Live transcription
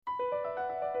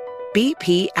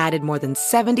BP added more than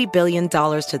 $70 billion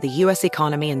to the U.S.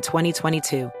 economy in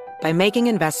 2022 by making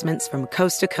investments from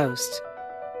coast to coast.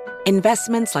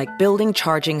 Investments like building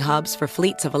charging hubs for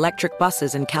fleets of electric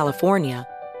buses in California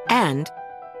and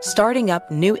starting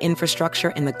up new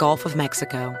infrastructure in the Gulf of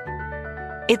Mexico.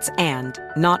 It's and,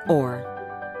 not or.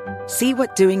 See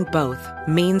what doing both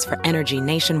means for energy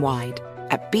nationwide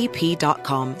at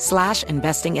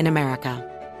bp.com/investing in America.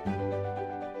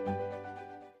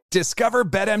 Discover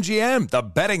BetMGM, the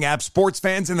betting app sports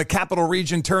fans in the capital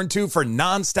region turn to for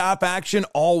nonstop action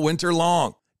all winter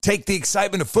long. Take the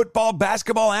excitement of football,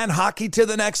 basketball, and hockey to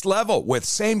the next level with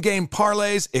same-game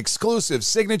parlays, exclusive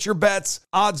signature bets,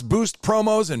 odds boost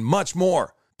promos, and much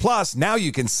more. Plus, now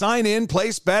you can sign in,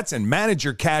 place bets, and manage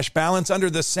your cash balance under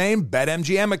the same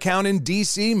BetMGM account in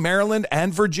D.C., Maryland,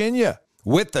 and Virginia.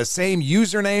 With the same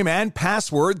username and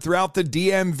password throughout the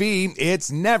DMV, it's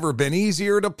never been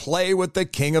easier to play with the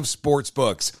king of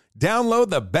sportsbooks. Download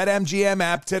the BetMGM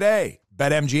app today.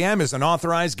 BetMGM is an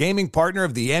authorized gaming partner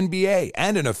of the NBA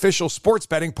and an official sports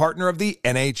betting partner of the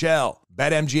NHL.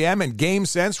 BetMGM and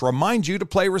GameSense remind you to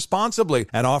play responsibly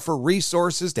and offer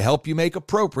resources to help you make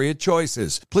appropriate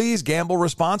choices. Please gamble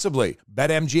responsibly.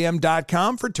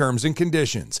 BetMGM.com for terms and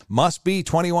conditions. Must be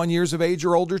 21 years of age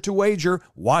or older to wager.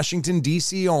 Washington,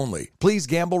 D.C. only. Please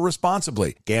gamble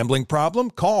responsibly. Gambling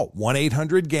problem? Call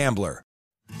 1-800-GAMBLER.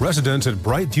 Residents at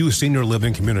Brightview Senior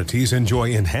Living Communities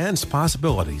enjoy enhanced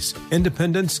possibilities,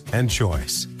 independence, and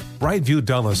choice. Brightview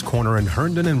Dulles Corner in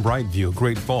Herndon and Brightview,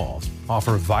 Great Falls,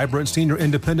 offer vibrant senior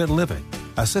independent living,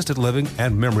 assisted living,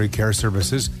 and memory care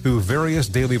services through various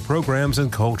daily programs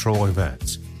and cultural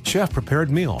events. Chef-prepared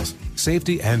meals,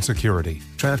 safety and security,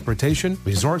 transportation,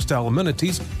 resort-style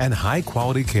amenities, and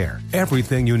high-quality care.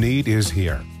 Everything you need is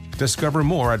here. Discover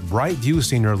more at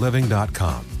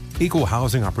brightviewseniorliving.com. Equal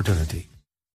housing opportunity.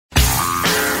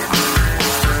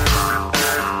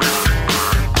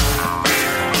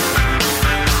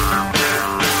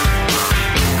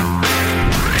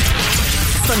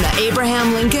 From the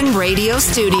Abraham Lincoln Radio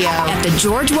Studio at the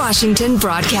George Washington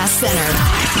Broadcast Center,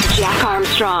 Jack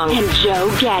Armstrong and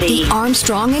Joe Getty. The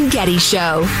Armstrong and Getty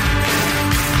Show.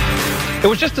 It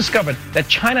was just discovered that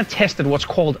China tested what's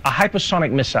called a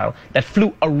hypersonic missile that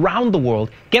flew around the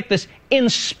world, get this, in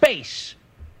space,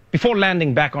 before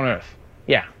landing back on Earth.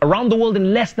 Yeah, around the world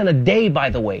in less than a day, by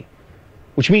the way.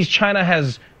 Which means China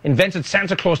has invented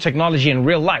Santa Claus technology in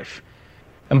real life.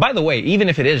 And by the way, even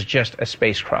if it is just a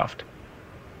spacecraft,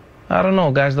 I don't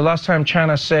know, guys. The last time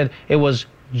China said it was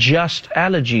just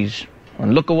allergies,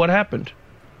 and look at what happened.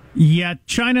 Yeah,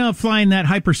 China flying that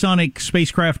hypersonic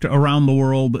spacecraft around the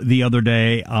world the other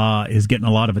day is getting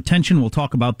a lot of attention. We'll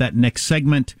talk about that next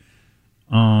segment.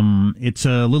 It's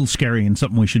a little scary and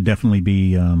something we should definitely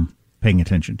be paying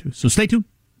attention to. So stay tuned.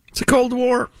 It's a Cold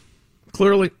War,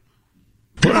 clearly.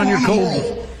 Put on your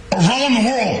Cold. Around the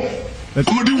world, I'm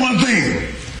going to do one thing.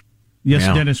 Yes,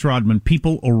 yeah. Dennis Rodman,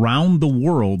 people around the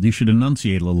world, you should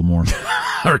enunciate a little more.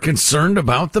 Are concerned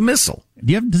about the missile.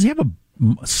 Does he have a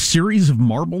series of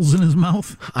marbles in his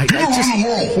mouth? Around the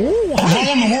world.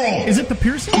 Around the world. Is it the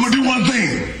piercings? I'm going to do one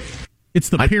thing. It's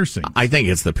the piercings. I think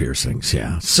it's the piercings,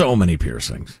 yeah. So many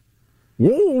piercings.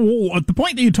 Whoa, at the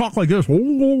point that you talk like this,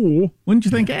 wouldn't you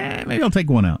think, maybe I'll take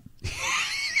one out?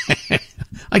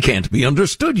 I can't be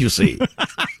understood, you see.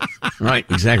 Right,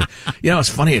 exactly. You know, it's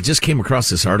funny. I just came across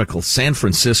this article. San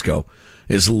Francisco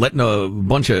is letting a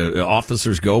bunch of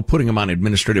officers go, putting them on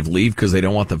administrative leave because they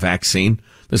don't want the vaccine.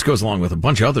 This goes along with a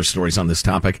bunch of other stories on this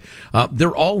topic.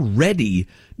 They're already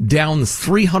down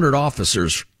 300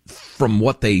 officers from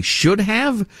what they should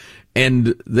have,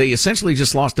 and they essentially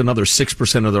just lost another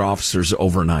 6% of their officers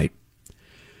overnight.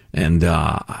 And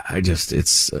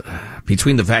it's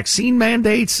between the vaccine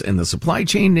mandates and the supply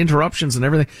chain interruptions and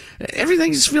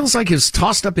everything just feels like it's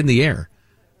tossed up in the air.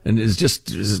 And it's just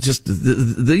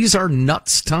these are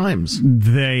nuts times.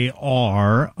 They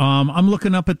are. I'm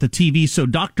looking up at the TV. So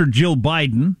Dr. Jill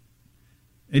Biden.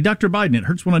 Hey, Dr. Biden, it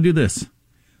hurts when I do this.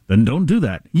 Then don't do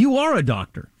that. You are a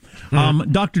doctor.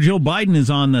 Dr. Jill Biden is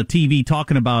on the TV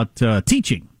talking about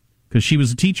teaching because she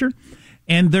was a teacher.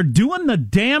 And they're doing the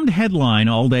damned headline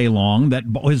all day long that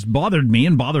has bothered me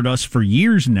and bothered us for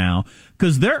years now,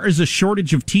 because there is a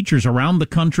shortage of teachers around the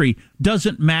country.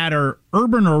 Doesn't matter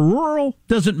urban or rural,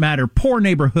 doesn't matter poor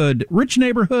neighborhood, rich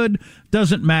neighborhood,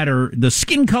 doesn't matter the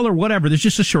skin color, whatever. There's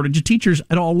just a shortage of teachers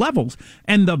at all levels.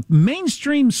 And the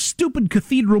mainstream stupid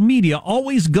cathedral media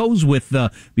always goes with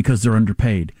because they're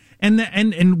underpaid.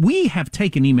 And we have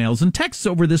taken emails and texts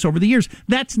over this over the years.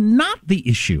 That's not the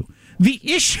issue. The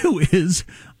issue is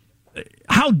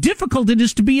how difficult it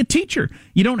is to be a teacher.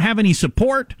 You don't have any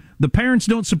support. The parents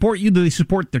don't support you, they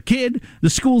support their kid. The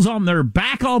school's on their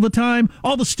back all the time.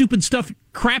 All the stupid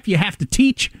crap you have to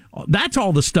teach. That's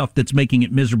all the stuff that's making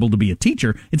it miserable to be a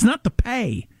teacher. It's not the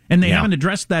pay. And they haven't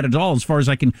addressed that at all as far as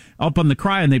I can. Up on the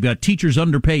cry, and they've got teachers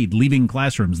underpaid leaving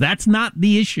classrooms. That's not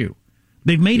the issue.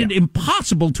 They've made it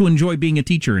impossible to enjoy being a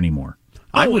teacher anymore.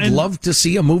 I would love to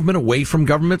see a movement away from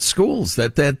government schools.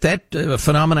 That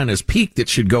phenomenon has peaked. It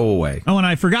should go away. Oh, and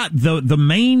I forgot the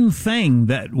main thing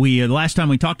that we last time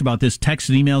we talked about this, texts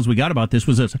and emails we got about this,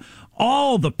 was this,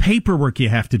 all the paperwork you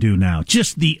have to do now.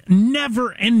 Just the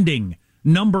never-ending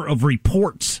number of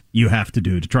reports you have to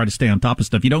do to try to stay on top of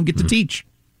stuff you don't get to teach.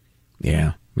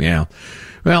 Yeah.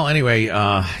 Well, anyway,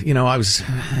 I don't want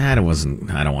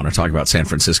to talk about San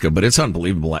Francisco, but it's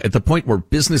unbelievable at the point where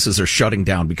businesses are shutting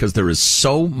down because there is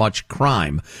so much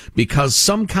crime. Because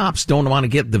some cops don't want to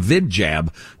get the vid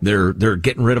jab, they're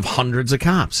getting rid of hundreds of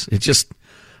cops. It just,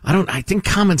 I think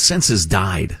common sense has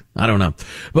died. I don't know.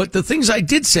 But the things I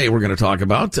did say we're going to talk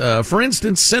about, for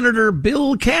instance, Senator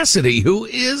Bill Cassidy, who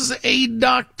is a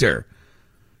doctor,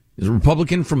 is a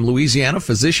Republican from Louisiana,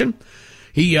 physician.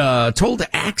 He told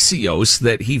Axios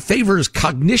that he favors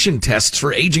cognition tests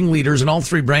for aging leaders in all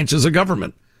three branches of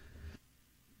government.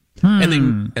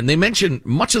 And they mention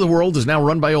much of the world is now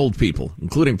run by old people,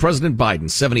 including President Biden,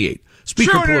 78.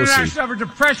 Speaker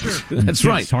Pelosi. That's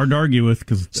right. It's hard to argue with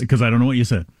because I don't know what you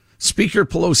said. Speaker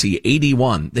Pelosi,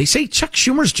 81. They say Chuck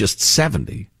Schumer's just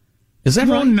 70. Is that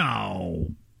right?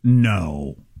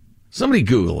 No. Somebody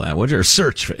Google that, would you? Or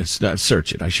search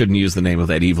it. I shouldn't use the name of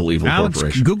that evil Alex,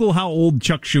 corporation. Google how old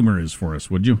Chuck Schumer is for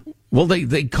us, would you? Well,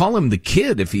 they call him the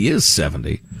kid if he is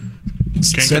 70.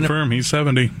 Can't confirm he's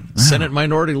 70. Senate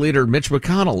Minority Leader Mitch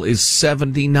McConnell is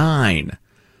 79.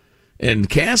 And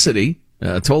Cassidy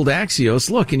told Axios,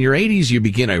 look, in your 80s you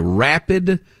begin a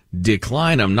rapid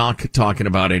decline. I'm not talking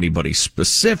about anybody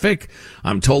specific.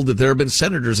 I'm told that there have been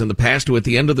senators in the past who at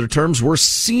the end of their terms were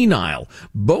senile.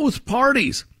 Both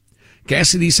parties.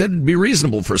 Cassidy said it'd be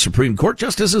reasonable for Supreme Court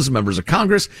justices, members of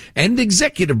Congress, and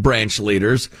executive branch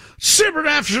leaders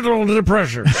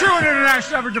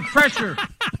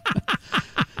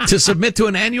to submit to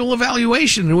an annual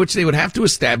evaluation in which they would have to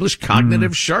establish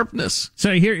cognitive sharpness.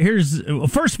 So here's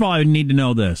first of all, I need to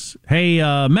know this. Hey,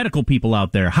 medical people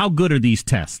out there, how good are these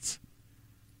tests?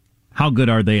 How good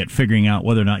are they at figuring out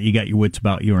whether or not you got your wits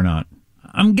about you or not?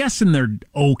 I'm guessing they're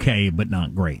okay, but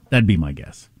not great. That'd be my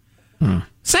guess.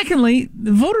 Secondly,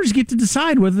 the voters get to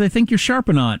decide whether they think you're sharp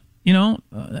or not.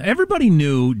 Everybody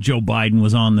knew Joe Biden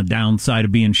was on the downside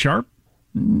of being sharp.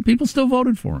 People still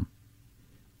voted for him.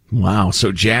 Wow.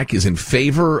 So Jack is in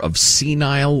favor of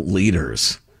senile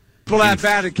leaders.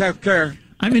 Palatabatic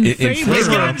I'm in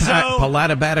favor of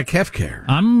Palatabatic healthcare.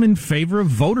 I'm in favor of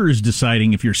voters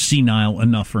deciding if you're senile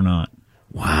enough or not.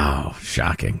 Wow.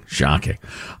 Shocking.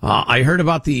 I heard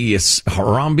about the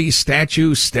Harambe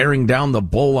statue staring down the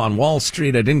bull on Wall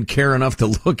Street. I didn't care enough to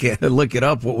look it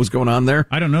up, what was going on there.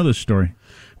 I don't know this story.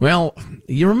 Well,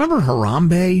 you remember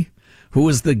Harambe, who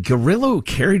was the gorilla who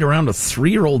carried around a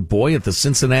 3-year-old boy at the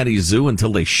Cincinnati Zoo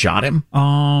until they shot him?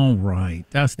 Oh, right.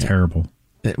 That's terrible.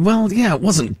 Well, yeah, it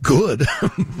wasn't good,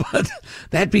 but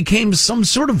that became some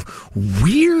sort of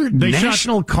weird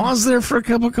national cause there for a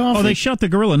cup of coffee. Oh, they shot the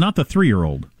gorilla, not the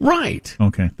 3-year-old. Right.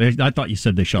 Okay. I thought you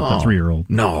said they shot the 3-year-old.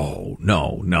 No.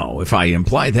 If I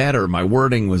imply that or my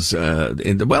wording was,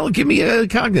 give me a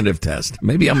cognitive test.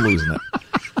 Maybe I'm losing it.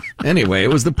 Anyway, it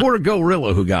was the poor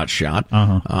gorilla who got shot.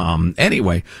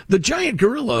 Anyway, the giant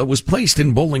gorilla was placed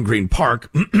in Bowling Green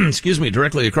Park,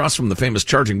 directly across from the famous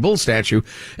Charging Bull statue,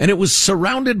 and it was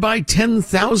surrounded by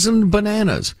 10,000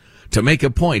 bananas to make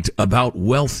a point about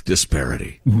wealth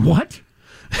disparity. What?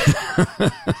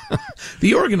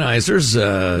 The organizers,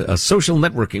 a social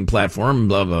networking platform,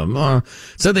 blah, blah, blah,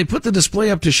 said they put the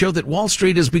display up to show that Wall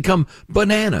Street has become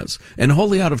bananas and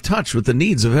wholly out of touch with the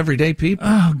needs of everyday people.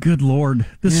 Oh, good Lord.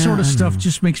 This sort of stuff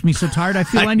just makes me so tired. I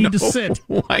feel I need to sit.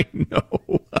 I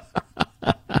know.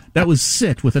 That was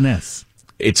sit with an S.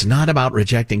 It's not about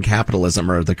rejecting capitalism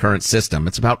or the current system.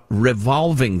 It's about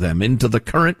revolving them into the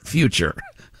current future.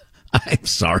 I'm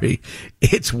sorry.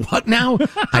 It's what now?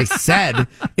 I said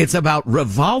it's about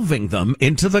revolving them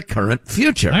into the current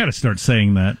future. I got to start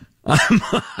saying that.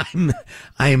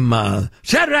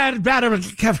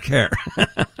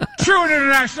 True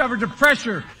international effort to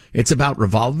pressure. It's about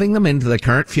revolving them into the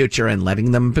current future and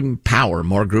letting them empower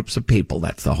more groups of people.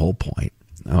 That's the whole point.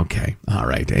 Okay. All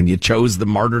right. And you chose the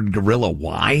martyred gorilla.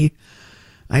 Why?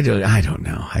 I don't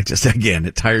know. Again,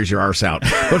 it tires your arse out.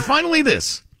 But finally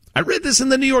this. I read this in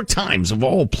the New York Times, of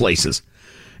all places.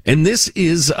 And this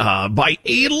is by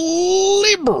a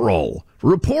liberal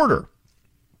reporter.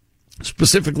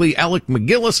 specifically Alec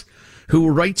McGillis, who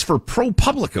writes for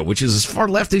ProPublica, which is as far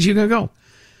left as you can go.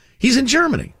 He's in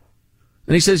Germany.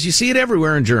 And he says, you see it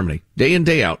everywhere in Germany, day in,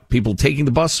 day out. People taking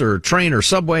the bus or train or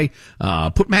subway,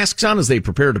 put masks on as they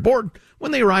prepare to board.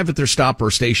 When they arrive at their stop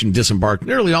or station, disembark,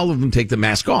 nearly all of them take the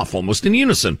mask off, almost in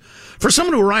unison. For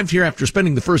someone who arrived here after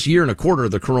spending the first year and a quarter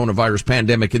of the coronavirus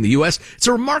pandemic in the U.S., it's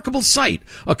a remarkable sight.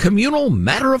 A communal,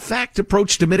 matter-of-fact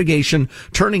approach to mitigation,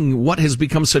 turning what has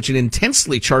become such an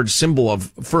intensely charged symbol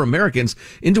for Americans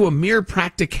into a mere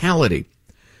practicality.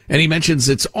 And he mentions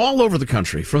it's all over the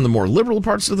country, from the more liberal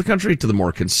parts of the country to the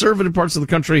more conservative parts of the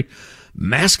country.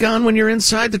 Mask on when you're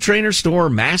inside the train or store,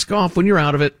 mask off when you're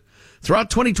out of it.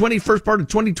 Throughout 2020, first part of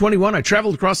 2021, I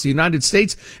traveled across the United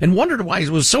States and wondered why it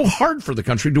was so hard for the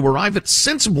country to arrive at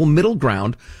sensible middle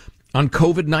ground on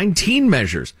COVID-19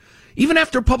 measures. Even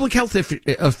after public health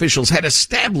officials had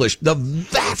established the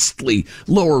vastly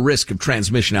lower risk of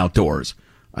transmission outdoors.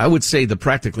 I would say the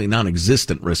practically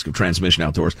non-existent risk of transmission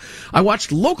outdoors. I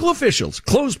watched local officials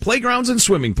close playgrounds and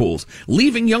swimming pools,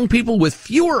 leaving young people with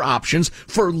fewer options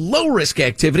for low-risk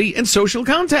activity and social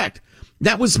contact.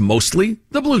 That was mostly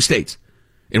the blue states.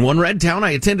 In one red town,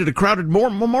 I attended a crowded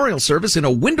memorial service in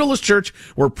a windowless church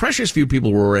where precious few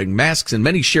people were wearing masks and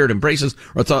many shared embraces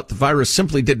or thought the virus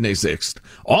simply didn't exist.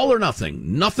 All or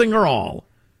nothing, nothing or all.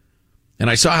 And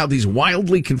I saw how these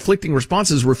wildly conflicting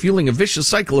responses were fueling a vicious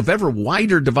cycle of ever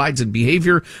wider divides in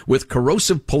behavior with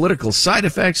corrosive political side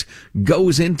effects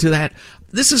goes into that.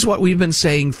 This is what we've been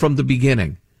saying from the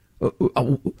beginning.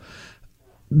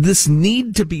 This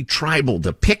need to be tribal,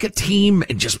 to pick a team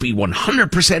and just be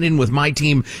 100% in with my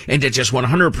team and to just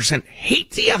 100%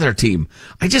 hate the other team.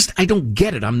 I don't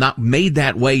get it. I'm not made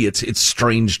that way. It's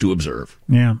strange to observe.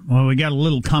 Yeah. Well, we got a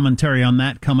little commentary on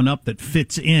that coming up that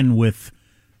fits in with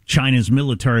China's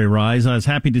military rise. I was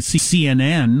happy to see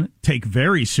CNN take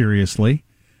very seriously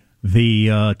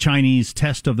the Chinese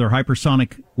test of their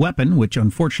hypersonic weapon, which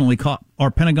unfortunately caught our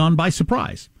Pentagon by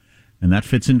surprise. And that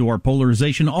fits into our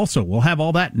polarization also. We'll have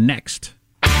all that next.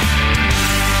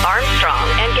 Armstrong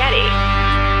and Getty.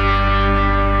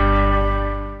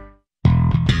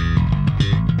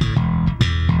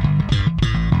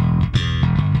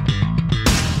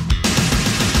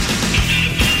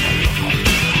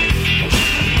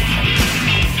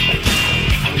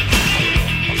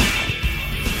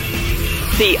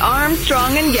 The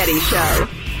Armstrong and Getty Show.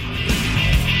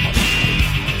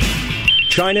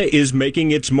 China is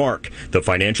making its mark. The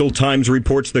Financial Times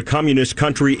reports the communist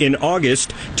country in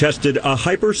August tested a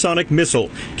hypersonic missile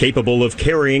capable of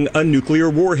carrying a nuclear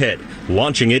warhead,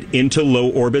 launching it into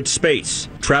low-orbit space.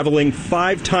 Traveling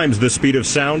 5 times the speed of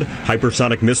sound,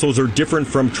 hypersonic missiles are different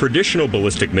from traditional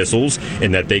ballistic missiles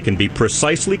in that they can be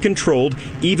precisely controlled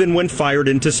even when fired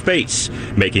into space,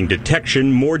 making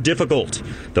detection more difficult.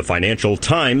 The Financial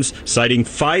Times, citing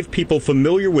 5 people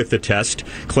familiar with the test,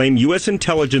 claim U.S.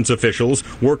 intelligence officials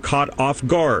were caught off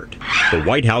guard. The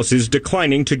White House is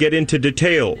declining to get into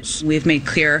details. We've made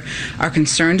clear our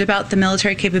concern about the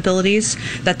military capabilities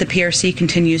that the PRC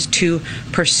continues to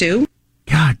pursue.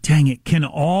 God dang it. Can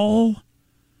all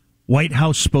White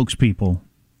House spokespeople,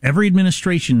 every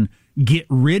administration, get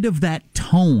rid of that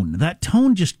tone? That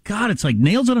tone just, God, it's like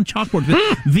nails on a chalkboard.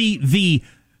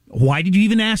 Why did you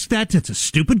even ask that? That's a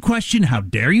stupid question. How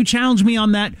dare you challenge me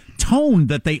on that tone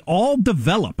that they all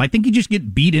develop? I think you just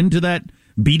get beat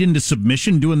into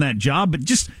submission doing that job, but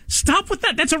just stop with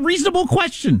that. That's a reasonable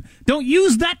question. Don't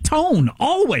use that tone.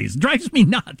 Always drives me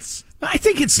nuts. I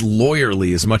think it's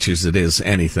lawyerly as much as it is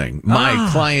anything. My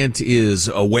client is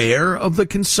aware of the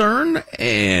concern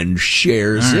and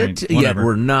shares it, yet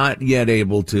we're not yet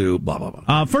able to blah, blah,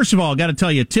 blah. First of all, I got to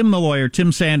tell you, Tim the lawyer,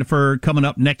 Tim Sandifer, coming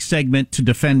up next segment to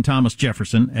defend Thomas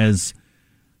Jefferson as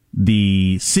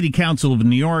the City Council of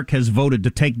New York has voted to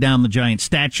take down the giant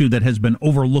statue that has been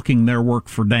overlooking their work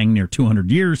for dang near 200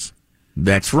 years.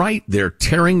 That's right. They're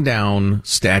tearing down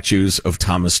statues of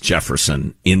Thomas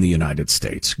Jefferson in the United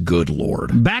States. Good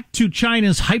Lord. Back to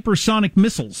China's hypersonic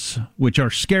missiles, which are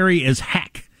scary as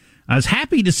heck. I was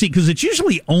happy to see, because it's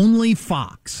usually only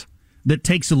Fox that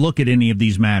takes a look at any of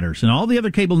these matters. And all the other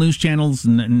cable news channels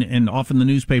and often the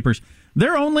newspapers,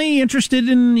 they're only interested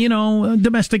in,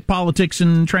 domestic politics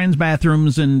and trans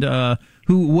bathrooms and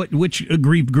which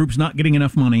group's not getting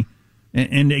enough money,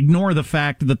 and ignore the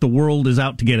fact that the world is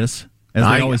out to get us. As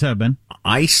they always have been.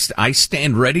 I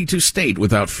stand ready to state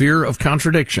without fear of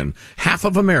contradiction, half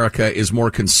of America is more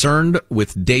concerned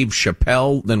with Dave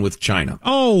Chappelle than with China.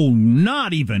 Oh,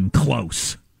 not even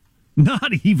close.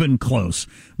 Not even close.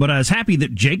 But I was happy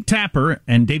that Jake Tapper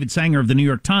and David Sanger of the New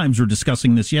York Times were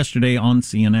discussing this yesterday on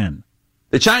CNN.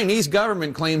 The Chinese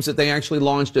government claims that they actually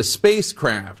launched a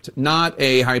spacecraft, not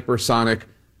a hypersonic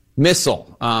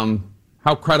missile.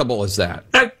 How credible is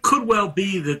that? That could well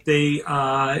be that they,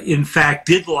 in fact,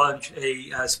 did launch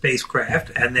a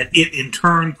spacecraft and that it, in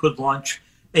turn, could launch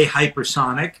a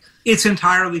hypersonic. It's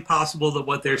entirely possible that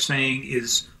what they're saying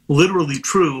is literally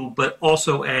true, but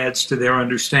also adds to their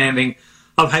understanding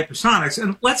of hypersonics.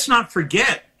 And let's not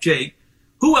forget, Jake,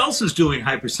 who else is doing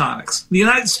hypersonics? The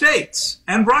United States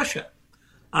and Russia.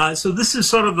 So this is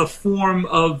sort of the form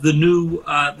of the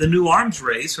new arms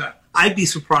race. I'd be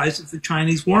surprised if the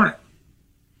Chinese weren't.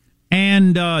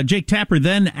 And Jake Tapper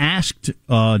then asked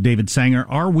David Sanger,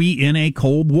 are we in a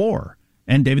Cold War?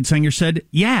 And David Sanger said,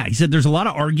 yeah. He said there's a lot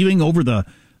of arguing over the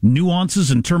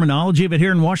nuances and terminology of it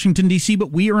here in Washington, D.C.,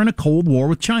 but we are in a Cold War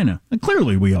with China. And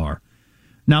clearly we are.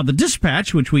 Now, the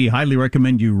Dispatch, which we highly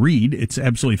recommend you read, it's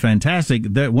absolutely fantastic.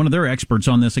 One of their experts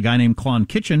on this, a guy named Klon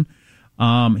Kitchen,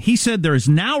 he said there is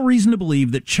now reason to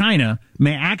believe that China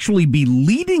may actually be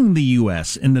leading the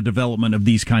U.S. in the development of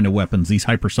these kind of weapons, these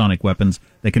hypersonic weapons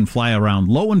that can fly around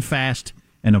low and fast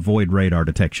and avoid radar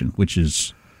detection, which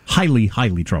is highly,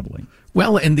 highly troubling.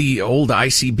 Well, and the old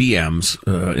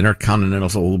ICBMs,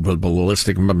 intercontinental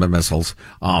ballistic missiles,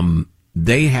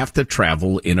 they have to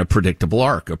travel in a predictable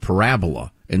arc, a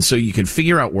parabola. And so you can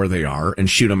figure out where they are and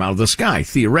shoot them out of the sky,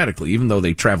 theoretically, even though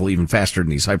they travel even faster than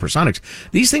these hypersonics.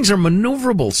 These things are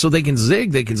maneuverable, so they can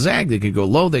zig, they can zag, they can go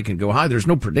low, they can go high. There's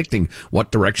no predicting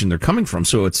what direction they're coming from,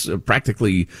 so it's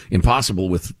practically impossible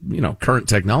with, current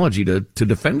technology to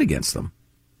defend against them.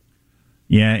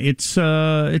 Yeah, it's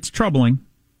troubling.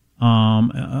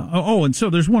 And so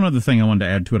there's one other thing I wanted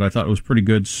to add to it. I thought it was pretty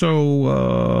good.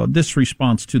 So this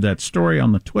response to that story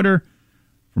on the Twitter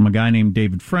from a guy named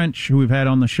David French, who we've had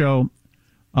on the show.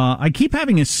 I keep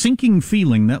having a sinking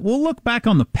feeling that we'll look back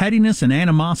on the pettiness and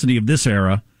animosity of this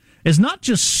era as not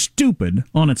just stupid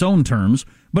on its own terms,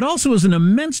 but also as an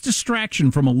immense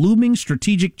distraction from a looming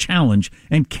strategic challenge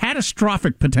and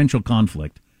catastrophic potential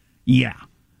conflict. Yeah.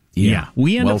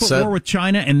 We end up at war with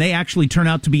China, and they actually turn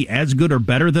out to be as good or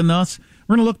better than us.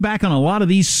 We're going to look back on a lot of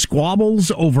these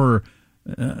squabbles over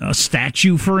a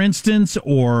statue, for instance,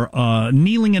 or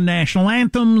kneeling in national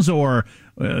anthems, or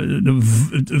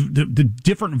the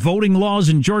different voting laws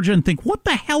in Georgia, and think, what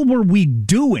the hell were we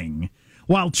doing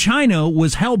while China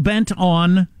was hell-bent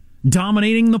on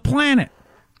dominating the planet?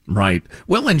 Right.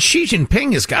 Well, and Xi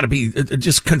Jinping has got to be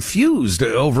just confused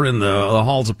over in the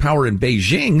halls of power in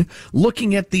Beijing,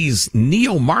 looking at these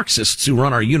neo-Marxists who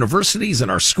run our universities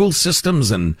and our school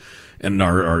systems and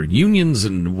our unions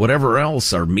and whatever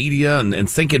else, our media, and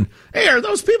thinking, hey, are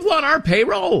those people on our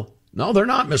payroll? No, they're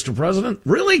not, Mr. President.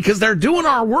 Really? Because they're doing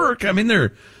our work. I mean,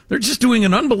 they're just doing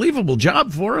an unbelievable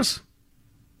job for us.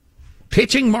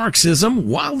 Pitching Marxism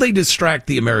while they distract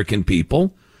the American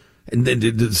people and then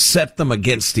to set them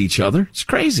against each other. It's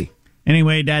crazy.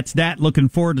 Anyway, that's that. Looking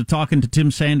forward to talking to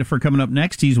Tim Sandefur coming up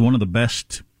next. He's one of the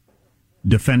best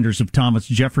defenders of Thomas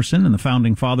Jefferson and the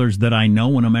founding fathers that I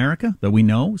know in America, that we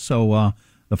know. So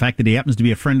the fact that he happens to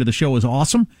be a friend of the show is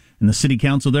awesome. And the city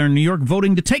council there in New York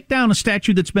voting to take down a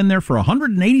statue that's been there for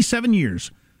 187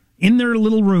 years in their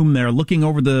little room there looking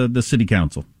over the city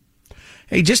council.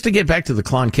 Hey, just to get back to the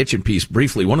Klon Kitchen piece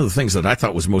briefly, one of the things that I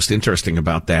thought was most interesting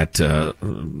about that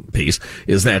piece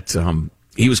is that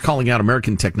he was calling out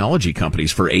American technology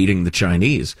companies for aiding the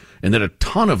Chinese, and that a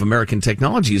ton of American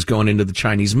technology is going into the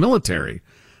Chinese military.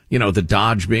 You know, the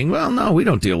dodge being, well, no, we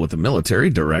don't deal with the military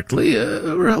directly.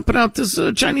 We're helping out this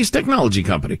Chinese technology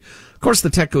company. Of course, the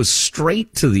tech goes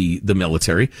straight to the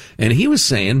military, and he was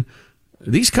saying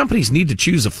these companies need to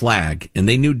choose a flag, and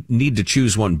they need to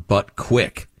choose one but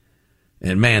quick.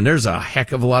 And man, there's a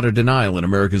heck of a lot of denial in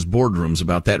America's boardrooms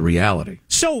about that reality.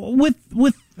 So with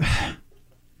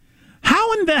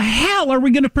how in the hell are we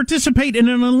going to participate in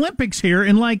an Olympics here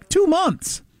in like 2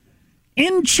 months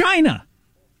in China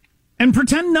and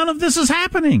pretend none of this is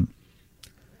happening?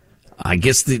 I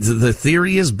guess the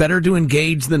theory is better to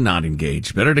engage than not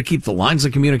engage. Better to keep the lines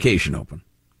of communication open.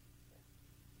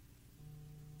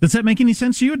 Does that make any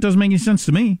sense to you? It doesn't make any sense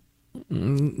to me.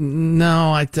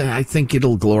 No, I think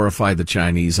it'll glorify the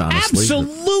Chinese, honestly.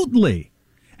 Absolutely.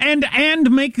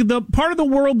 And make the part of the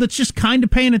world that's just kind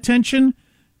of paying attention,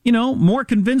 you know, more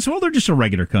convinced, well, they're just a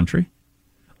regular country.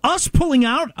 Us pulling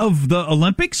out of the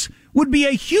Olympics would be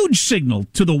a huge signal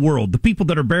to the world, the people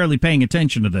that are barely paying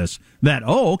attention to this, that,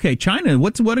 oh, okay, China,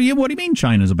 what do you mean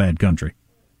China's a bad country?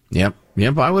 Yep,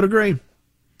 I would agree.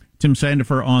 Tim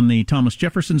Sandefur on the Thomas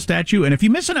Jefferson statue. And if you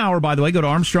miss an hour, by the way, go to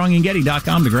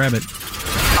ArmstrongandGetty.com to grab it.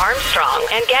 Armstrong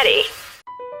and Getty.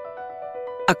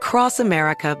 Across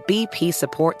America, BP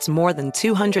supports more than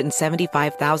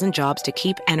 275,000 jobs to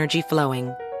keep energy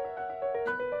flowing.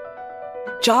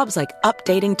 Jobs like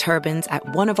updating turbines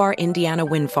at one of our Indiana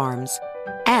wind farms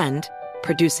and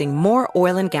producing more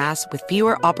oil and gas with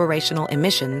fewer operational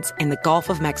emissions in the Gulf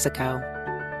of Mexico.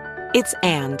 It's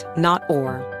and, not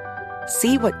or.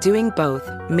 See what doing both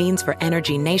means for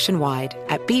energy nationwide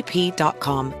at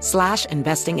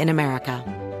bp.com/investing in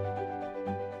America.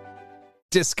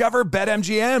 Discover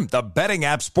BetMGM, the betting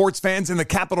app sports fans in the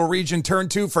capital region turn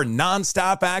to for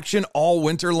nonstop action all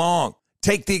winter long.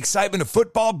 Take the excitement of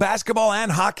football, basketball,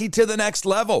 and hockey to the next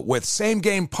level with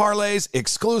same-game parlays,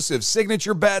 exclusive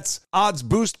signature bets, odds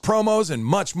boost promos, and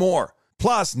much more.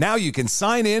 Plus, now you can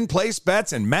sign in, place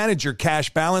bets, and manage your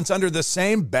cash balance under the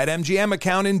same BetMGM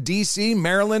account in D.C.,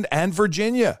 Maryland, and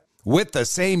Virginia. With the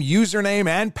same username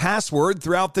and password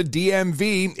throughout the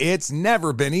DMV, it's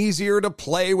never been easier to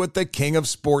play with the king of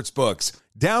sportsbooks.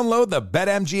 Download the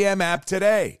BetMGM app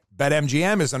today.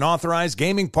 BetMGM is an authorized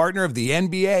gaming partner of the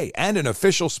NBA and an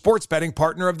official sports betting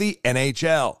partner of the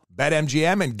NHL.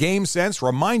 BetMGM and GameSense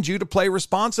remind you to play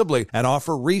responsibly and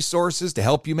offer resources to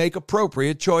help you make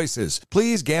appropriate choices.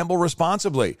 Please gamble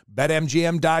responsibly.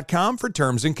 BetMGM.com for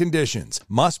terms and conditions.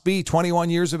 Must be 21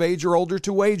 years of age or older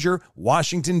to wager.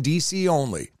 Washington, D.C.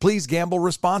 only. Please gamble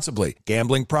responsibly.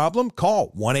 Gambling problem?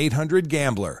 Call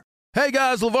 1-800-GAMBLER. Hey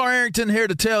guys, LeVar Arrington here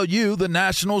to tell you the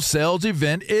national sales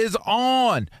event is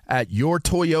on at your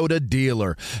Toyota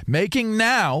dealer, making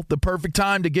now the perfect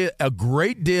time to get a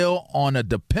great deal on a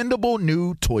dependable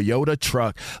new Toyota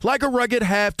truck, like a rugged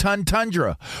half-ton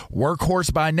Tundra.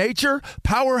 Workhorse by nature,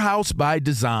 powerhouse by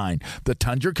design. The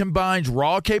Tundra combines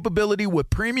raw capability with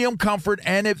premium comfort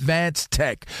and advanced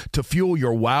tech to fuel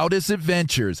your wildest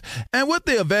adventures. And with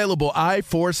the available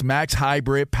iForce Max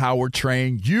Hybrid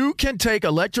powertrain, you can take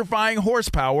electrifying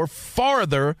horsepower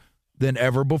farther than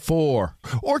ever before.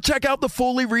 Or check out the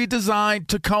fully redesigned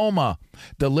Tacoma,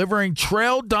 delivering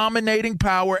trail-dominating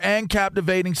power and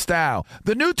captivating style.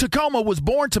 The new Tacoma was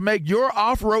born to make your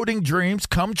off-roading dreams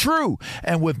come true.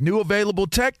 And with new available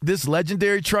tech, this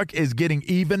legendary truck is getting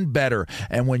even better.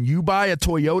 And when you buy a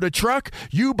Toyota truck,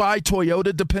 you buy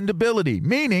Toyota dependability,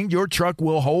 meaning your truck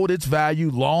will hold its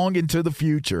value long into the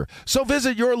future. So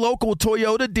visit your local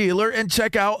Toyota dealer and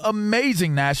check out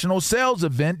amazing national sales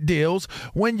event deals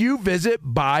when you visit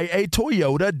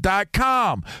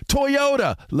buyatoyota.com.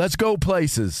 Toyota, let's go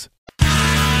places.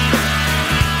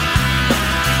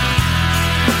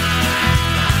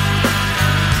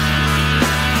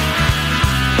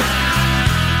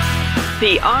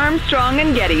 The Armstrong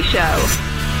and Getty Show.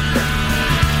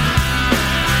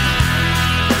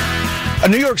 A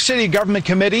New York City government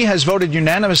committee has voted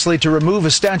unanimously to remove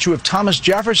a statue of Thomas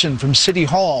Jefferson from City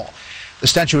Hall. The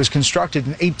statue was constructed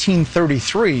in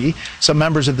 1833. Some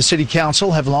members of the city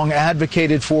council have long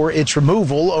advocated for its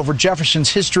removal over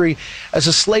Jefferson's history as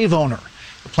a slave owner.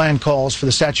 The plan calls for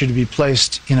the statue to be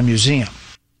placed in a museum.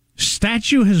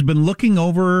 Statue has been looking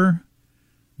over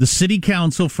the city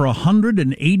council for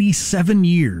 187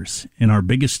 years in our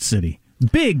biggest city.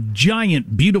 Big,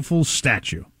 giant, beautiful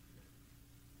statue.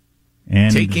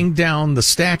 And taking down the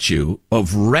statue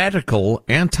of radical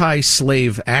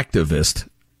anti-slave activist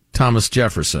Thomas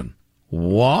Jefferson.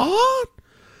 What?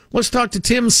 Let's talk to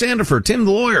Tim Sandefur. Tim,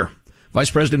 the lawyer, Vice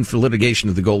President for Litigation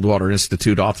at the Goldwater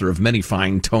Institute, author of many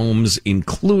fine tomes,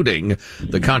 including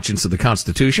The Conscience of the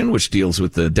Constitution, which deals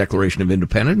with the Declaration of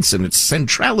Independence and its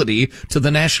centrality to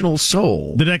the national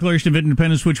soul. The Declaration of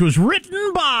Independence, which was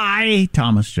written by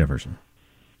Thomas Jefferson.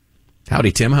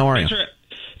 Howdy, Tim. How are you?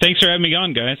 Thanks for having me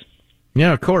on, guys.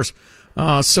 Yeah, of course.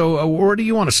 So where do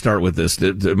you want to start with this?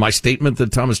 My statement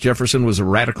that Thomas Jefferson was a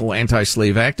radical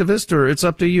anti-slave activist, or it's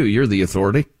up to you? You're the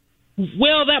authority.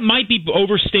 Well, that might be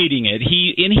overstating it.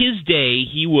 In his day,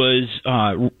 he was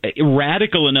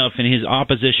radical enough in his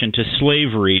opposition to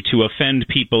slavery to offend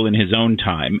people in his own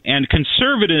time, and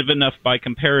conservative enough by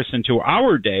comparison to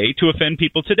our day to offend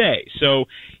people today. So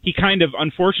he kind of,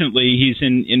 unfortunately, he's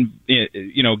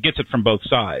gets it from both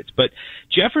sides. But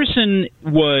Jefferson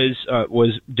was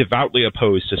devoutly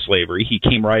opposed to slavery. He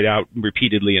came right out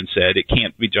repeatedly and said it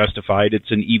can't be justified.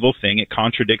 It's an evil thing. It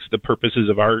contradicts the purposes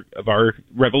of our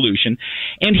revolution.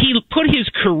 And he put his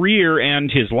career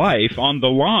and his life on the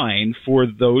line for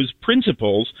those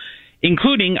principles,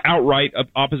 including outright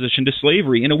opposition to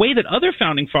slavery, in a way that other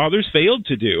founding fathers failed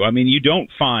to do. I mean, you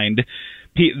don't find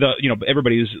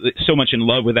everybody's so much in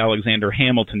love with Alexander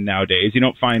Hamilton nowadays. You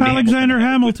don't find Alexander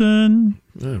Hamilton.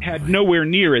 had nowhere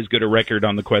near as good a record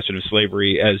on the question of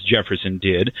slavery as Jefferson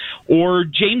did, or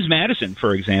James Madison,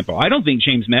 for example. I don't think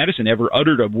James Madison ever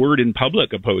uttered a word in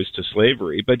public opposed to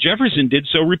slavery, but Jefferson did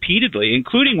so repeatedly,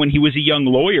 including when he was a young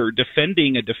lawyer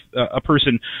defending a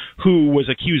person who was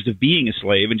accused of being a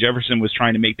slave, and Jefferson was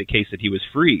trying to make the case that he was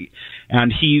free.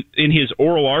 And he, in his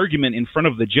oral argument in front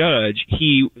of the judge,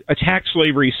 he attacked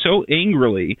slavery so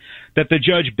angrily that the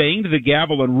judge banged the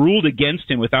gavel and ruled against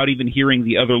him without even hearing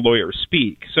the other lawyer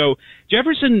speak. So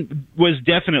Jefferson was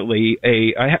definitely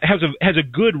has a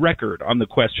good record on the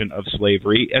question of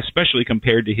slavery, especially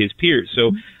compared to his peers.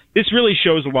 So this really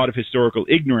shows a lot of historical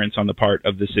ignorance on the part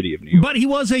of the city of New York. But he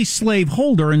was a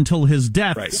slaveholder until his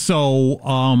death, right. So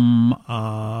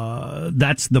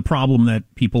that's the problem that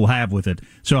people have with it.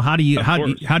 So how do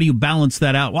you balance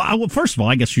that out? Well, first of all,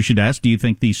 I guess you should ask: do you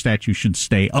think these statues should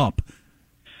stay up?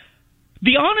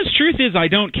 The honest truth is I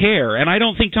don't care, and I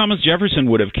don't think Thomas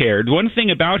Jefferson would have cared. One thing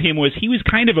about him was he was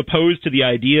kind of opposed to the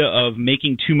idea of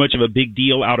making too much of a big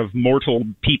deal out of mortal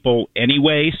people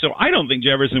anyway, so I don't think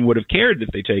Jefferson would have cared if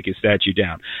they take his statue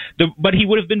down. But he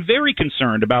would have been very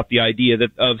concerned about the idea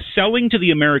of selling to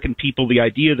the American people the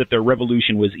idea that their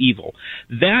revolution was evil.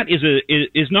 That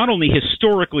is not only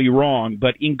historically wrong,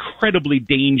 but incredibly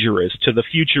dangerous to the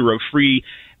future of free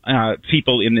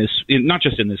people not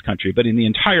just in this country, but in the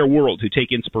entire world, who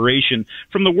take inspiration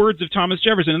from the words of Thomas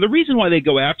Jefferson. And the reason why they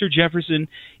go after Jefferson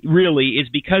really is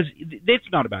because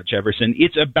it's not about Jefferson.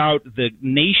 It's about the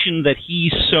nation that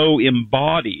he so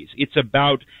embodies. It's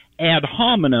about ad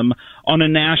hominem on a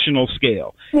national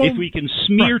scale. Well, if we can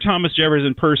smear Thomas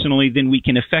Jefferson personally, then we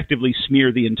can effectively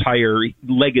smear the entire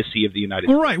legacy of the United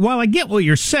States. Right. Well, I get what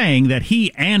you're saying, that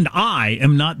he and I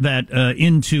am not that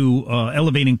into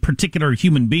elevating particular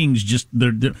human beings.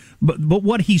 But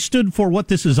what he stood for, what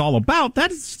this is all about,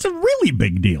 that's a really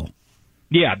big deal.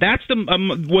 Yeah, that's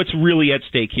what's really at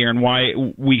stake here, and why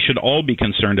we should all be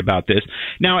concerned about this.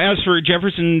 Now, as for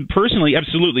Jefferson personally,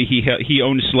 absolutely, he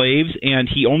owned slaves, and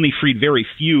he only freed very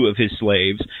few of his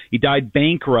slaves. He died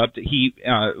bankrupt.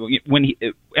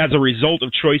 As a result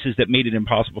of choices that made it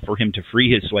impossible for him to free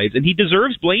his slaves, and he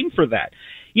deserves blame for that.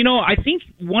 You know, I think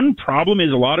one problem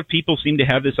is a lot of people seem to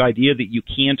have this idea that you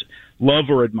can't love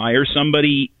or admire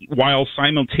somebody while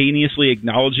simultaneously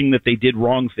acknowledging that they did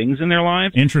wrong things in their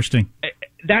lives. Interesting.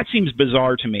 That seems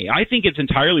bizarre to me. I think it's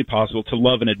entirely possible to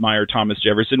love and admire Thomas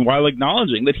Jefferson while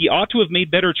acknowledging that he ought to have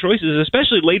made better choices,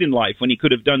 especially late in life when he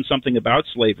could have done something about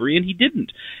slavery, and he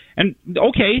didn't. And,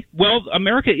 okay, well,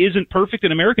 America isn't perfect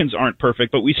and Americans aren't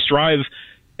perfect, but we strive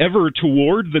ever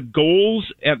toward the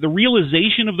goals, the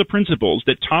realization of the principles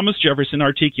that Thomas Jefferson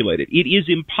articulated. It is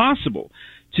impossible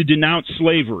to denounce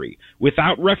slavery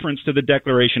without reference to the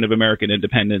Declaration of American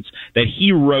Independence that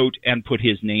he wrote and put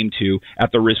his name to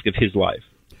at the risk of his life.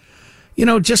 You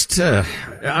know,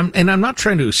 and I'm not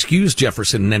trying to excuse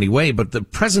Jefferson in any way, but the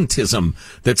presentism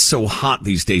that's so hot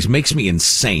these days makes me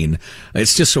insane.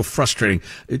 It's just so frustrating.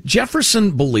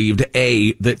 Jefferson believed,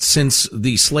 that since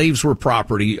the slaves were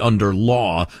property under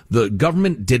law, the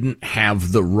government didn't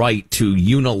have the right to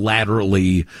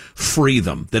unilaterally free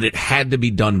them, that it had to be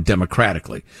done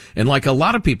democratically. And like a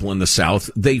lot of people in the South,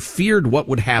 they feared what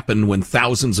would happen when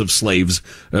thousands of slaves,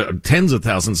 tens of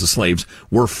thousands of slaves,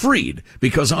 were freed,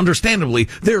 because understandably,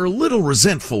 they're a little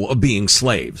resentful of being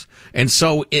slaves. And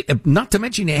so, not to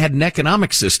mention, they had an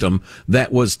economic system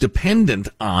that was dependent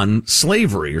on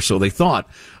slavery, or so they thought.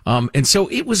 And so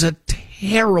it was a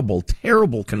terrible,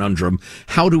 terrible conundrum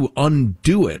how to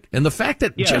undo it. And the fact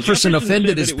that Jefferson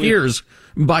offended his peers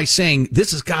by saying,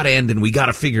 this has got to end and we got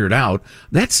to figure it out,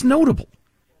 that's notable.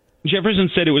 Jefferson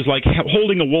said it was like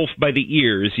holding a wolf by the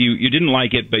ears. You didn't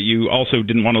like it, but you also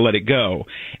didn't want to let it go.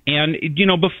 And, you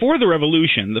know, before the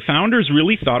Revolution, the founders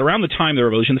really thought, around the time of the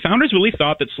Revolution, the founders really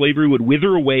thought that slavery would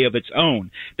wither away of its own.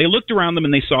 They looked around them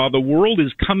and they saw the world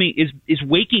is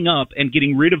waking up and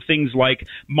getting rid of things like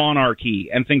monarchy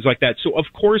and things like that. So, of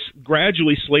course,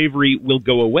 gradually slavery will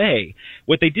go away.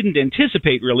 What they didn't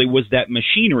anticipate really was that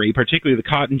machinery, particularly the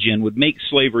cotton gin, would make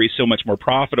slavery so much more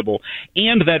profitable,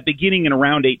 and that beginning in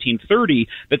around 1830,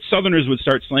 that Southerners would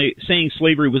start saying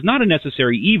slavery was not a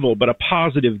necessary evil, but a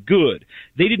positive good.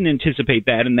 They didn't anticipate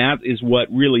that, and that is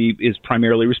what really is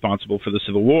primarily responsible for the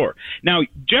Civil War. Now,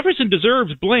 Jefferson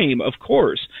deserves blame, of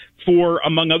course, for,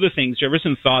 among other things,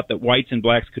 Jefferson thought that whites and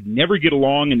blacks could never get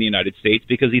along in the United States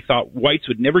because he thought whites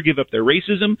would never give up their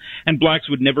racism and blacks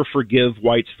would never forgive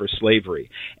whites for slavery.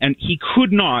 And he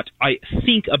could not, I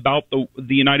think, about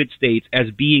the United States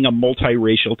as being a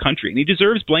multiracial country, and he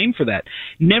deserves blame for that.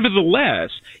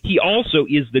 Nevertheless, he also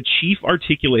is the chief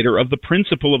articulator of the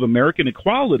principle of American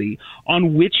equality,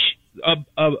 on which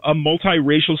a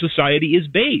multiracial society is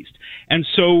based. And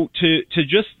so to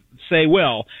just say,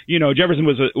 well, Jefferson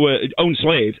owned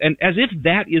slaves, and as if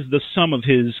that is the sum of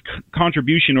his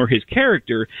contribution or his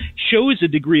character, shows a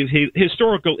degree of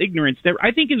historical ignorance that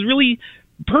I think is really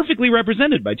perfectly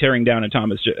represented by tearing down a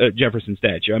Thomas Jefferson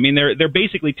statue. I mean, they're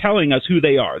basically telling us who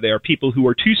they are. They are people who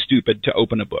are too stupid to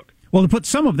open a book. Well, to put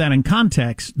some of that in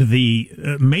context, the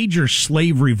major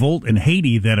slave revolt in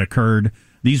Haiti that occurred,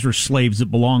 these were slaves that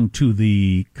belonged to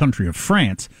the country of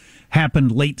France,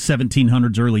 happened late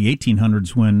 1700s, early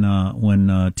 1800s when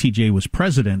TJ was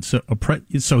president. So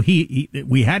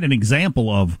we had an example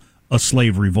of a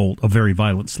slave revolt, a very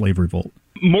violent slave revolt.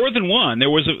 More than one. There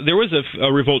was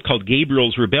a revolt called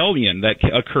Gabriel's Rebellion that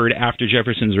occurred after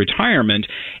Jefferson's retirement,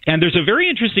 and there's a very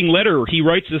interesting letter. He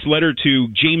writes this letter to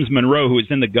James Monroe, who is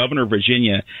then the governor of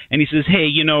Virginia, and he says, hey,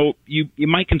 you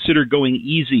might consider going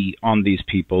easy on these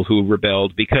people who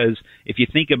rebelled, because if you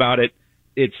think about it,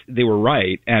 they were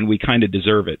right, and we kind of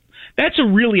deserve it. That's a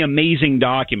really amazing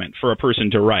document for a person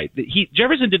to write.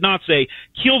 Jefferson did not say,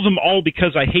 kill them all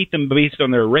because I hate them based on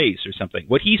their race or something.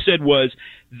 What he said was,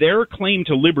 their claim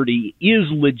to liberty is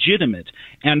legitimate,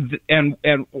 and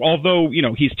although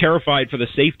he's terrified for the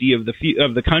safety of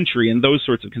the country and those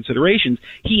sorts of considerations,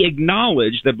 he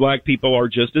acknowledged that black people are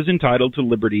just as entitled to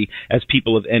liberty as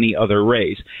people of any other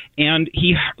race, and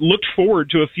he looked forward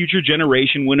to a future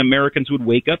generation when Americans would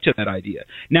wake up to that idea.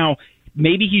 Now,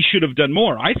 maybe he should have done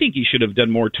more. I think he should have done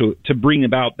more to bring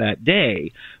about that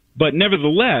day, but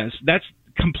nevertheless, that's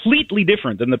completely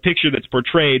different than the picture that's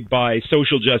portrayed by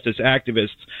social justice activists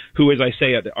who, as I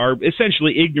say, are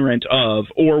essentially ignorant of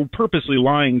or purposely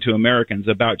lying to Americans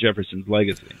about Jefferson's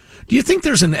legacy. Do you think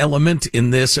there's an element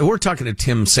in this? We're talking to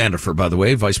Tim Sandifer, by the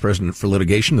way, Vice President for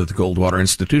Litigation at the Goldwater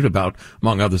Institute, about,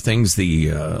 among other things,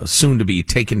 the soon-to-be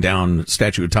taken down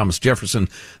statue of Thomas Jefferson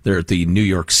there at the New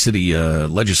York City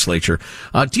legislature.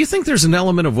 Do you think there's an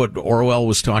element of what Orwell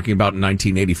was talking about in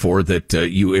 1984, that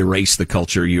you erase the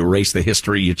culture, you erase the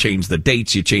history, you change the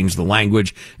dates, you change the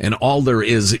language, and all there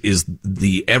is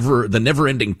the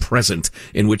never-ending present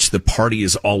in which the party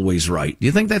is always right? Do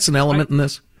you think that's an element in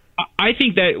this? I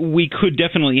think that we could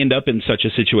definitely end up in such a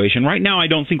situation. Right now, I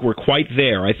don't think we're quite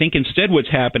there. I think instead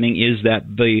what's happening is that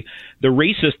the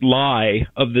racist lie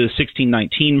of the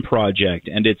 1619 Project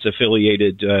and its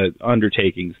affiliated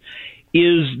undertakings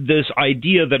is this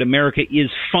idea that America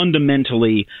is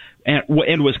fundamentally and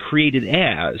was created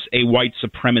as a white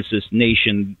supremacist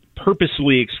nation,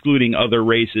 purposely excluding other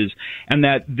races, and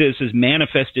that this is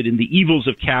manifested in the evils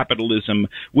of capitalism,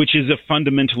 which is a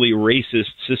fundamentally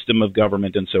racist system of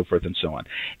government, and so forth and so on.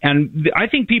 And I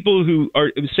think people who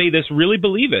say this really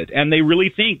believe it, and they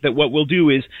really think that what we'll do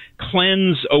is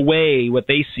cleanse away what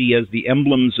they see as the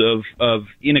emblems of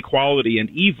inequality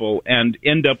and evil, and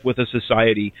end up with a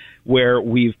society where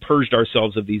we've purged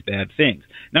ourselves of these bad things.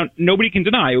 Now, nobody can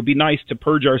deny it would be nice to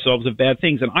purge ourselves of bad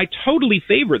things, and I totally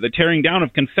favor the tearing down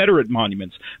of Confederate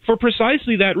monuments for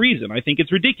precisely that reason. I think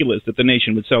it's ridiculous that the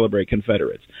nation would celebrate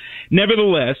Confederates.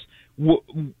 Nevertheless,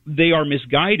 they are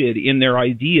misguided in their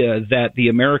idea that the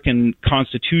American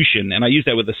Constitution, and I use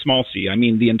that with a small c, I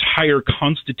mean the entire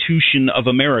Constitution of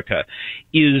America,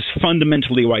 is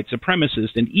fundamentally white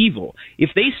supremacist and evil.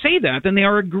 If they say that, then they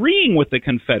are agreeing with the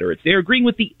Confederates. They are agreeing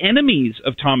with the enemies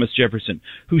of Thomas Jefferson,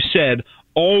 who said,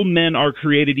 all men are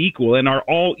created equal and are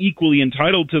all equally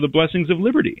entitled to the blessings of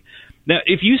liberty. Now,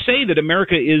 if you say that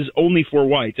America is only for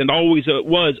whites and always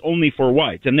was only for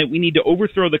whites, and that we need to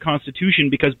overthrow the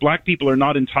Constitution because black people are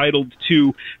not entitled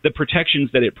to the protections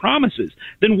that it promises,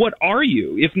 then what are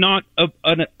you, if not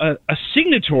a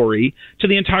signatory to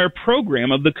the entire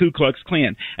program of the Ku Klux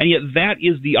Klan? And yet that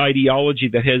is the ideology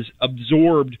that has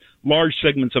absorbed large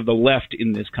segments of the left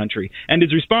in this country and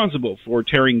is responsible for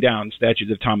tearing down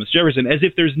statues of Thomas Jefferson, as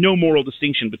if there's no moral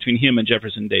distinction between him and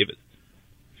Jefferson Davis.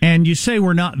 And you say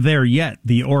we're not there yet,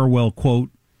 the Orwell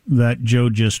quote that Joe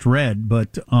just read,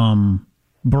 but Barack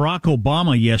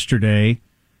Obama yesterday,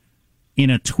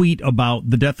 in a tweet about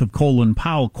the death of Colin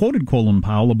Powell, quoted Colin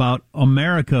Powell about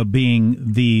America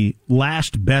being the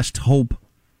last best hope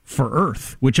for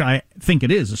Earth, which I think it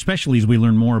is, especially as we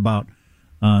learn more about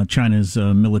China's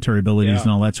military abilities and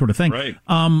all that sort of thing. Right.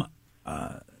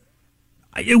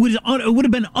 It would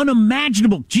have been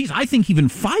unimaginable. Geez, I think even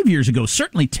 5 years ago,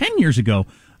 certainly 10 years ago,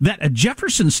 that a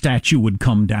Jefferson statue would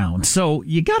come down. So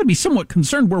you got to be somewhat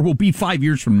concerned where we'll be 5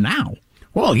 years from now.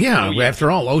 Well, yeah. So, yeah. After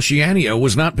all, Oceania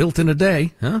was not built in a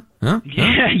day, huh?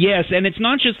 Yeah, yes, and it's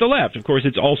not just the left. Of course,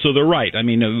 it's also the right. I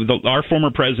mean, our former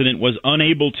president was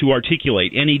unable to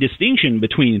articulate any distinction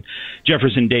between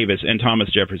Jefferson Davis and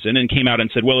Thomas Jefferson, and came out and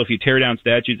said, well, if you tear down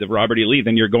statues of Robert E. Lee,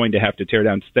 then you're going to have to tear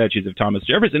down statues of Thomas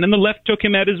Jefferson. And the left took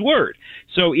him at his word.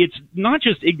 So it's not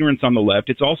just ignorance on the left,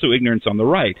 it's also ignorance on the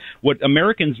right. What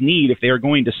Americans need, if they are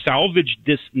going to salvage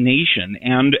this nation,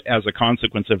 and as a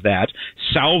consequence of that,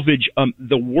 salvage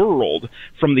the world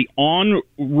from the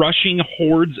onrushing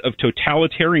hordes of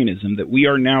totalitarianism that we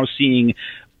are now seeing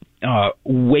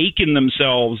waken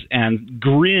themselves and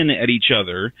grin at each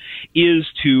other, is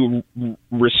to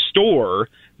restore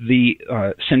the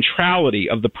centrality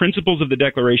of the principles of the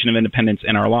Declaration of Independence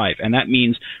in our life. And that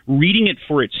means reading it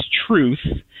for its truth,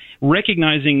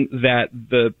 recognizing that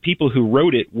the people who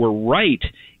wrote it were right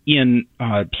in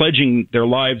pledging their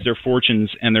lives, their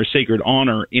fortunes, and their sacred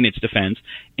honor in its defense,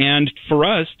 and for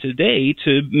us today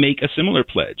to make a similar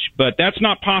pledge. But that's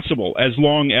not possible as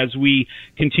long as we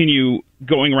continue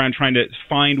going around trying to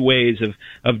find ways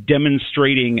of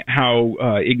demonstrating how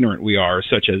ignorant we are,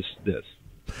 such as this.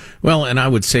 Well, and I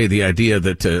would say the idea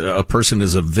that a person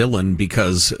is a villain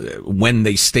because when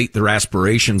they state their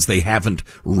aspirations, they haven't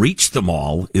reached them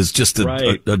all is just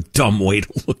a dumb way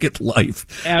to look at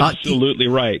life. Absolutely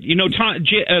right. You know,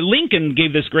 Lincoln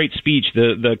gave this great speech,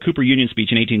 the Cooper Union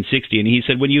speech in 1860, and he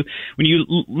said, when you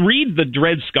read the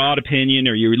Dred Scott opinion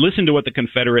or you listen to what the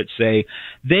Confederates say,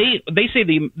 they say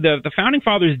the Founding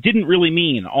Fathers didn't really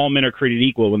mean all men are created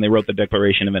equal when they wrote the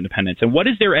Declaration of Independence. And what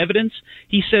is their evidence?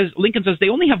 Lincoln says they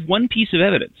only have one piece of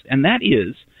evidence, and that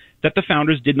is that the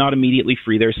founders did not immediately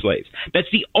free their slaves. That's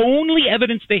the only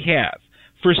evidence they have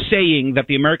for saying that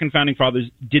the American Founding Fathers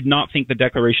did not think the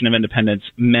Declaration of Independence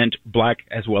meant black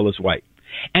as well as white.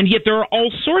 And yet there are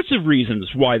all sorts of reasons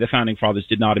why the Founding Fathers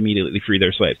did not immediately free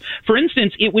their slaves. For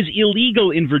instance, it was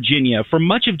illegal in Virginia for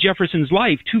much of Jefferson's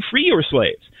life to free your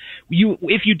slaves.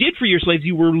 If you did free your slaves,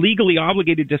 you were legally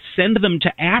obligated to send them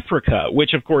to Africa,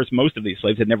 which, of course, most of these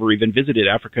slaves had never even visited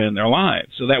Africa in their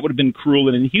lives. So that would have been cruel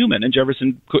and inhuman, and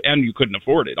and you couldn't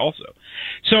afford it also.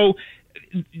 So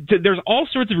there's all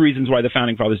sorts of reasons why the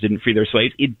Founding Fathers didn't free their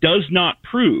slaves. It does not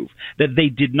prove that they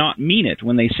did not mean it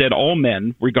when they said all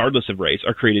men, regardless of race,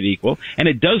 are created equal, and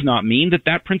it does not mean that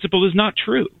that principle is not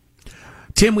true.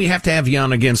 Tim, we have to have you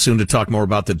on again soon to talk more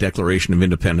about the Declaration of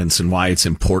Independence and why it's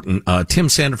important. Tim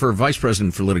Sandefur, Vice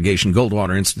President for Litigation,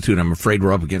 Goldwater Institute. I'm afraid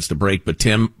we're up against a break, but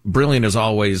Tim, brilliant as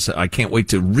always. I can't wait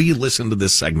to re-listen to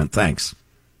this segment. Thanks.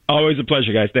 Always a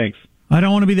pleasure, guys. Thanks. I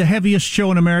don't want to be the heaviest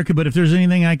show in America, but if there's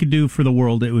anything I could do for the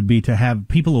world, it would be to have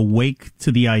people awake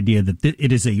to the idea that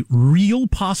it is a real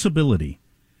possibility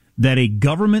that a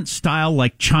government style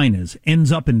like China's ends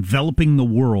up enveloping the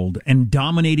world and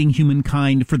dominating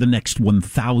humankind for the next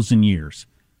 1,000 years.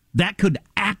 That could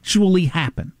actually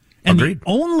happen. And Agreed. The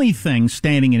only thing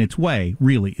standing in its way,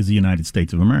 really, is the United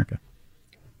States of America.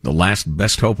 The last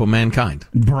best hope of mankind.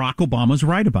 Barack Obama's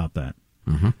right about that.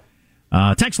 Mm-hmm.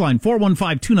 Text line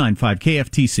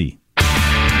 415-295-KFTC.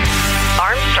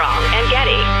 Armstrong and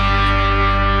Getty.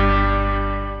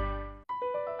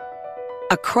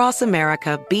 Across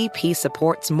America, BP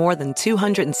supports more than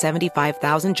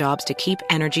 275,000 jobs to keep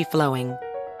energy flowing.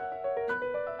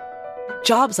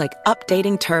 Jobs like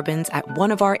updating turbines at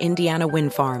one of our Indiana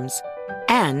wind farms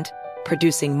and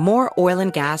producing more oil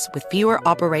and gas with fewer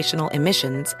operational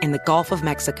emissions in the Gulf of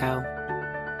Mexico.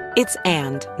 It's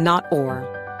and, not or.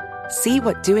 See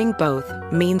what doing both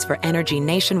means for energy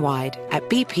nationwide at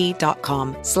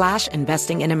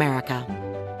bp.com/investing in America.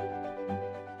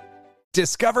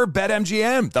 Discover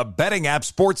BetMGM, the betting app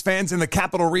sports fans in the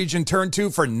capital region turn to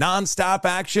for nonstop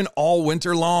action all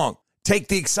winter long. Take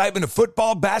the excitement of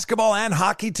football, basketball, and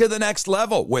hockey to the next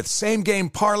level with same-game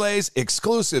parlays,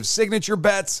 exclusive signature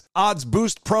bets, odds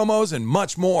boost promos, and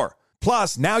much more.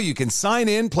 Plus, now you can sign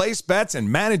in, place bets, and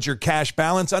manage your cash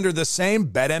balance under the same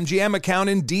BetMGM account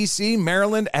in D.C.,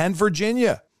 Maryland, and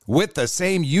Virginia. With the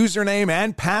same username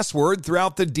and password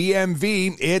throughout the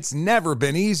DMV, it's never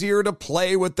been easier to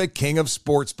play with the king of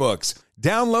sportsbooks.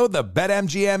 Download the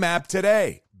BetMGM app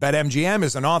today. BetMGM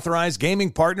is an authorized gaming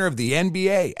partner of the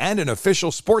NBA and an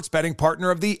official sports betting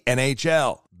partner of the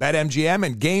NHL. BetMGM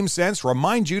and GameSense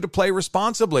remind you to play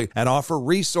responsibly and offer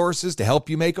resources to help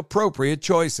you make appropriate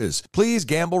choices. Please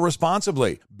gamble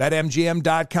responsibly.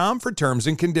 BetMGM.com for terms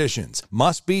and conditions.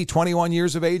 Must be 21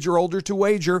 years of age or older to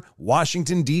wager.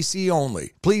 Washington, D.C.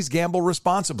 only. Please gamble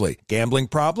responsibly. Gambling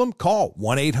problem? Call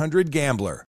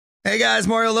 1-800-GAMBLER. Hey guys,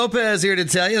 Mario Lopez here to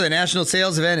tell you the national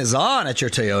sales event is on at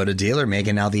your Toyota dealer,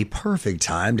 making now the perfect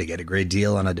time to get a great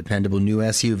deal on a dependable new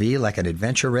SUV like an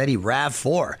adventure-ready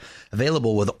RAV4.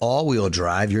 Available with all-wheel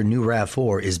drive, your new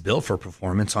RAV4 is built for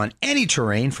performance on any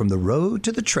terrain from the road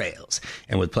to the trails.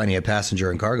 And with plenty of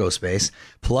passenger and cargo space,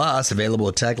 plus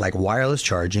available tech like wireless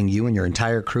charging, you and your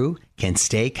entire crew can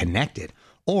stay connected.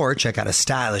 Or check out a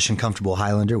stylish and comfortable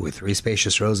Highlander with 3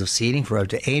 spacious rows of seating for up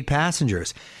to 8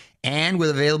 passengers. And with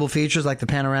available features like the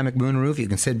panoramic moonroof, you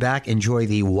can sit back, enjoy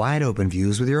the wide-open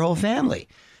views with your whole family.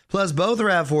 Plus, both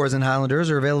RAV4s and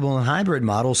Highlanders are available in hybrid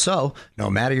models, so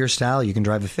no matter your style, you can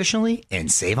drive efficiently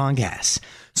and save on gas.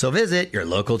 So visit your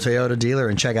local Toyota dealer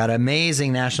and check out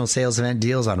amazing national sales event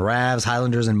deals on RAVs,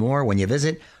 Highlanders, and more when you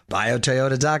visit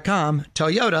biotoyota.com.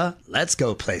 Toyota, let's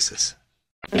go places.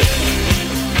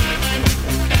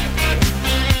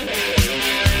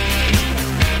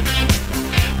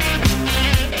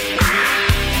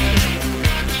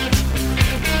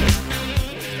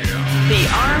 The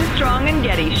Armstrong and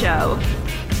Getty Show.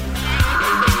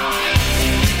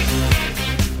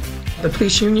 The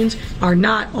police unions are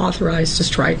not authorized to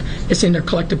strike. It's in their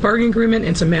collective bargaining agreement,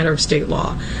 and it's a matter of state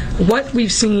law. What we've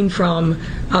seen from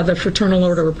the Fraternal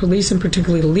Order of Police, and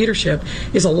particularly the leadership,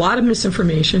 is a lot of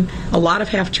misinformation, a lot of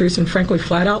half-truths, and frankly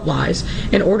flat-out lies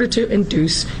in order to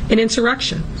induce an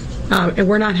insurrection. And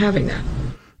we're not having that.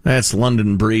 That's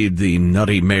London Breed, the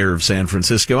nutty mayor of San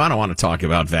Francisco. I don't want to talk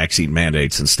about vaccine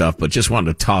mandates and stuff, but just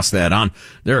wanted to toss that on.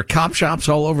 There are cop shops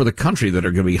all over the country that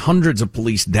are going to be hundreds of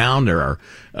police down. There are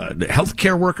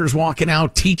healthcare workers walking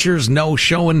out, teachers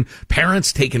no-showing,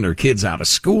 parents taking their kids out of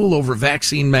school over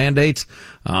vaccine mandates.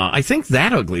 I think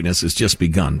that ugliness has just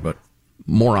begun, but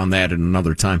more on that at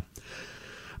another time.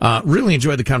 Really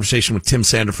enjoyed the conversation with Tim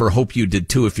Sandefur. Hope you did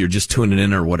too. If you're just tuning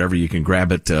in or whatever, you can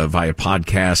grab it via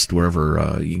podcast,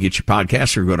 wherever you get your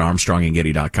podcasts, or go to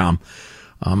ArmstrongandGetty.com.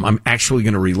 I'm actually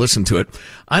going to re-listen to it.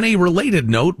 On a related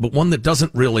note, but one that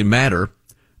doesn't really matter,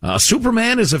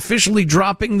 Superman is officially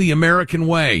dropping the American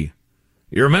way.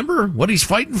 You remember what he's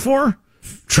fighting for?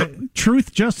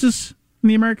 Truth, justice,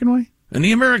 and the American way? And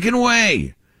the American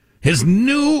way. His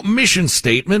new mission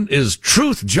statement is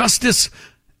truth, justice,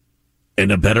 and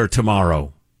a better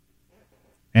tomorrow.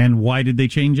 And why did they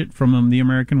change it from the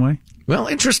American way? Well,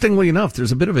 interestingly enough,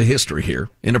 there's a bit of a history here.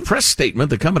 In a press statement,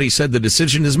 the company said the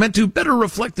decision is meant to better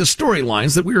reflect the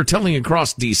storylines that we are telling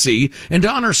across D.C. and to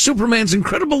honor Superman's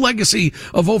incredible legacy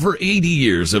of over 80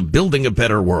 years of building a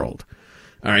better world.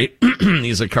 All right,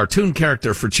 he's a cartoon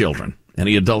character for children.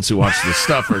 Any adults who watch this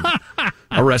stuff are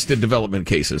Arrested Development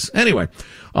cases. Anyway,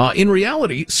 in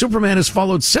reality, Superman has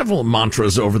followed several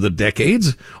mantras over the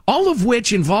decades, all of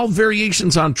which involve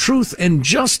variations on truth and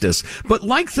justice. But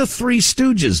like the Three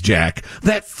Stooges, Jack,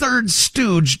 that third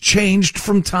stooge changed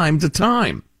from time to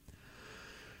time.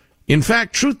 In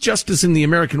fact, Truth, Justice, and the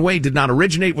American Way did not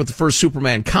originate with the first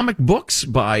Superman comic books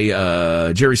by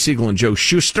Jerry Siegel and Joe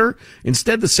Shuster.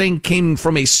 Instead, the saying came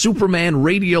from a Superman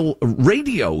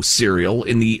radio serial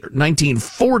in the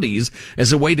 1940s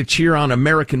as a way to cheer on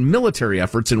American military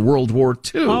efforts in World War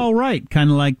II. Oh, right. Kind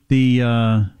of like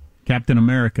the Captain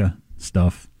America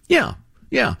stuff. Yeah.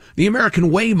 Yeah, the American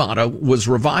Way motto was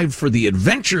revived for the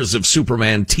Adventures of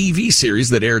Superman TV series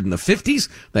that aired in the 50s.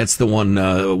 That's the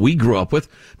one we grew up with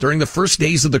during the first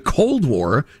days of the Cold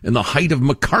War and the height of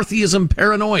McCarthyism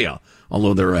paranoia,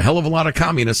 although there are a hell of a lot of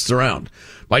communists around.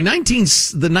 By the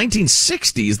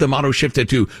 1960s, the motto shifted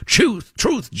to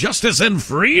truth, justice, and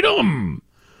freedom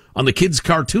on the kids'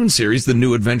 cartoon series, The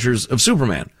New Adventures of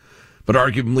Superman. But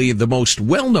arguably the most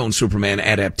well-known Superman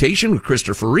adaptation with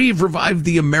Christopher Reeve revived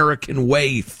the American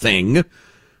Way thing,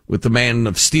 with the Man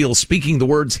of Steel speaking the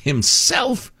words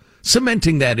himself,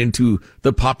 cementing that into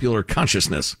the popular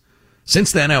consciousness.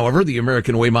 Since then, however, the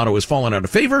American Way motto has fallen out of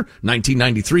favor.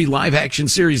 1993 live-action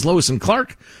series Lois and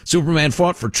Clark. Superman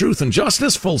fought for truth and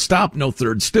justice, full stop, no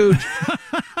third stooge.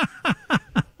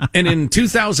 And in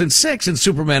 2006, in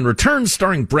Superman Returns,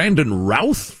 starring Brandon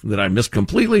Routh, that I missed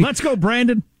completely. Let's go,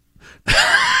 Brandon.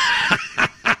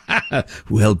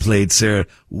 Well played, sir.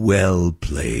 Well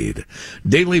played.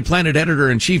 Daily Planet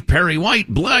editor-in-chief Perry White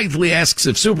blithely asks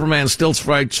if Superman still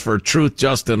fights for truth,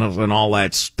 justice, and all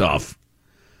that stuff.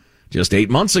 Just 8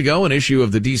 months ago, an issue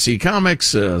of the DC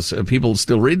Comics, people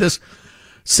still read this,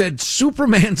 said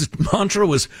Superman's mantra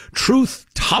was truth,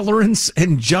 tolerance,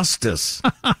 and justice.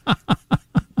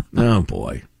 Oh,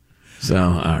 boy. So,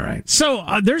 all right. So,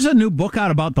 there's a new book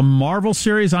out about the Marvel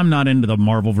series. I'm not into the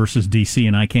Marvel versus DC,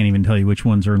 and I can't even tell you which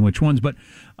ones are in which ones. But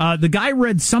the guy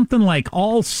read something like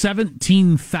all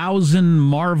 17,000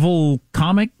 Marvel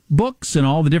comic books and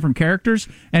all the different characters,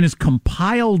 and has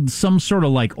compiled some sort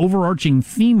of like overarching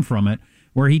theme from it,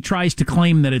 where he tries to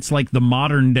claim that it's like the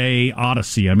modern day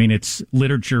Odyssey. I mean, it's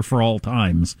literature for all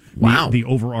times. Wow. The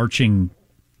overarching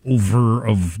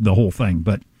of the whole thing.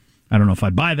 But I don't know if I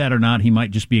buy that or not. He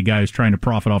might just be a guy who's trying to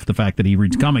profit off the fact that he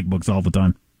reads comic books all the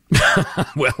time.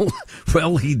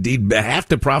 Well, he'd have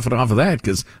to profit off of that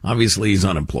because obviously he's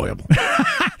unemployable.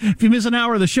 If you miss an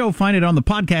hour of the show, find it on the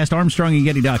podcast,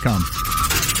 ArmstrongandGetty.com.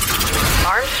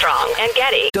 Armstrong and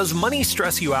Getty. Does money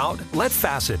stress you out? Let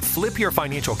Facet flip your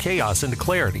financial chaos into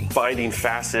clarity. Finding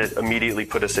Facet immediately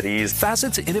put us at ease.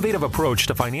 Facet's innovative approach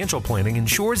to financial planning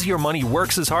ensures your money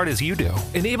works as hard as you do,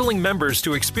 enabling members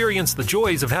to experience the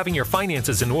joys of having your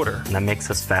finances in order. And that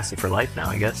makes us Facet for life now,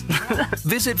 I guess.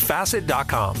 Visit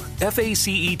Facet.com,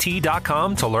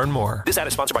 FACET.com to learn more. This ad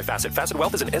is sponsored by Facet. Facet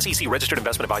Wealth is an SEC registered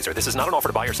investment advisor. This is not an offer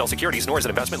to buy or sell securities, nor is it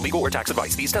investment, legal, or tax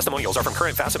advice. These testimonials are from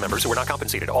current Facet members who are not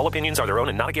compensated. All opinions are their own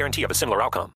and not a guarantee of a similar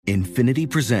outcome. Infiniti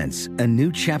presents a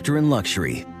new chapter in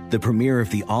luxury, the premiere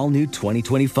of the all-new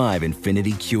 2025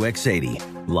 Infiniti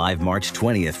QX80, live March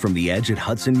 20th from the Edge at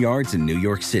Hudson Yards in New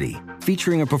York City,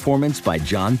 featuring a performance by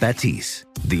John Batiste.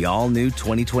 The all-new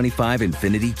 2025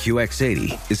 Infiniti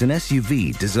QX80 is an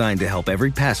SUV designed to help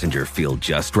every passenger feel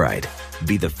just right.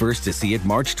 Be the first to see it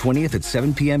March 20th at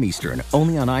 7 p.m. Eastern,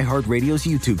 only on iHeartRadio's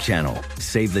YouTube channel.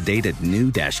 Save the date at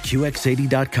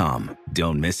new-QX80.com.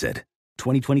 Don't miss it.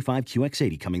 2025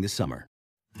 QX80 coming this summer.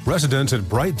 Residents at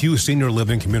Brightview Senior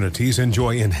Living Communities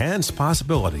enjoy enhanced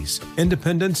possibilities,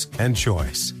 independence, and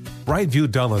choice.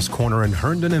 Brightview Dulles Corner in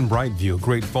Herndon and Brightview,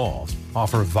 Great Falls,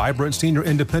 offer vibrant senior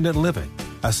independent living,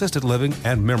 assisted living,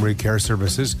 and memory care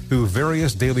services through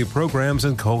various daily programs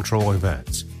and cultural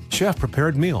events.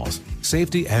 Chef-prepared meals,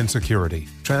 safety and security,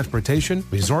 transportation,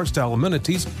 resort-style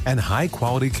amenities, and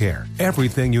high-quality care.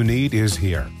 Everything you need is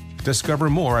here. Discover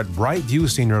more at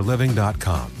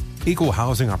brightviewseniorliving.com. Equal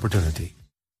housing opportunity.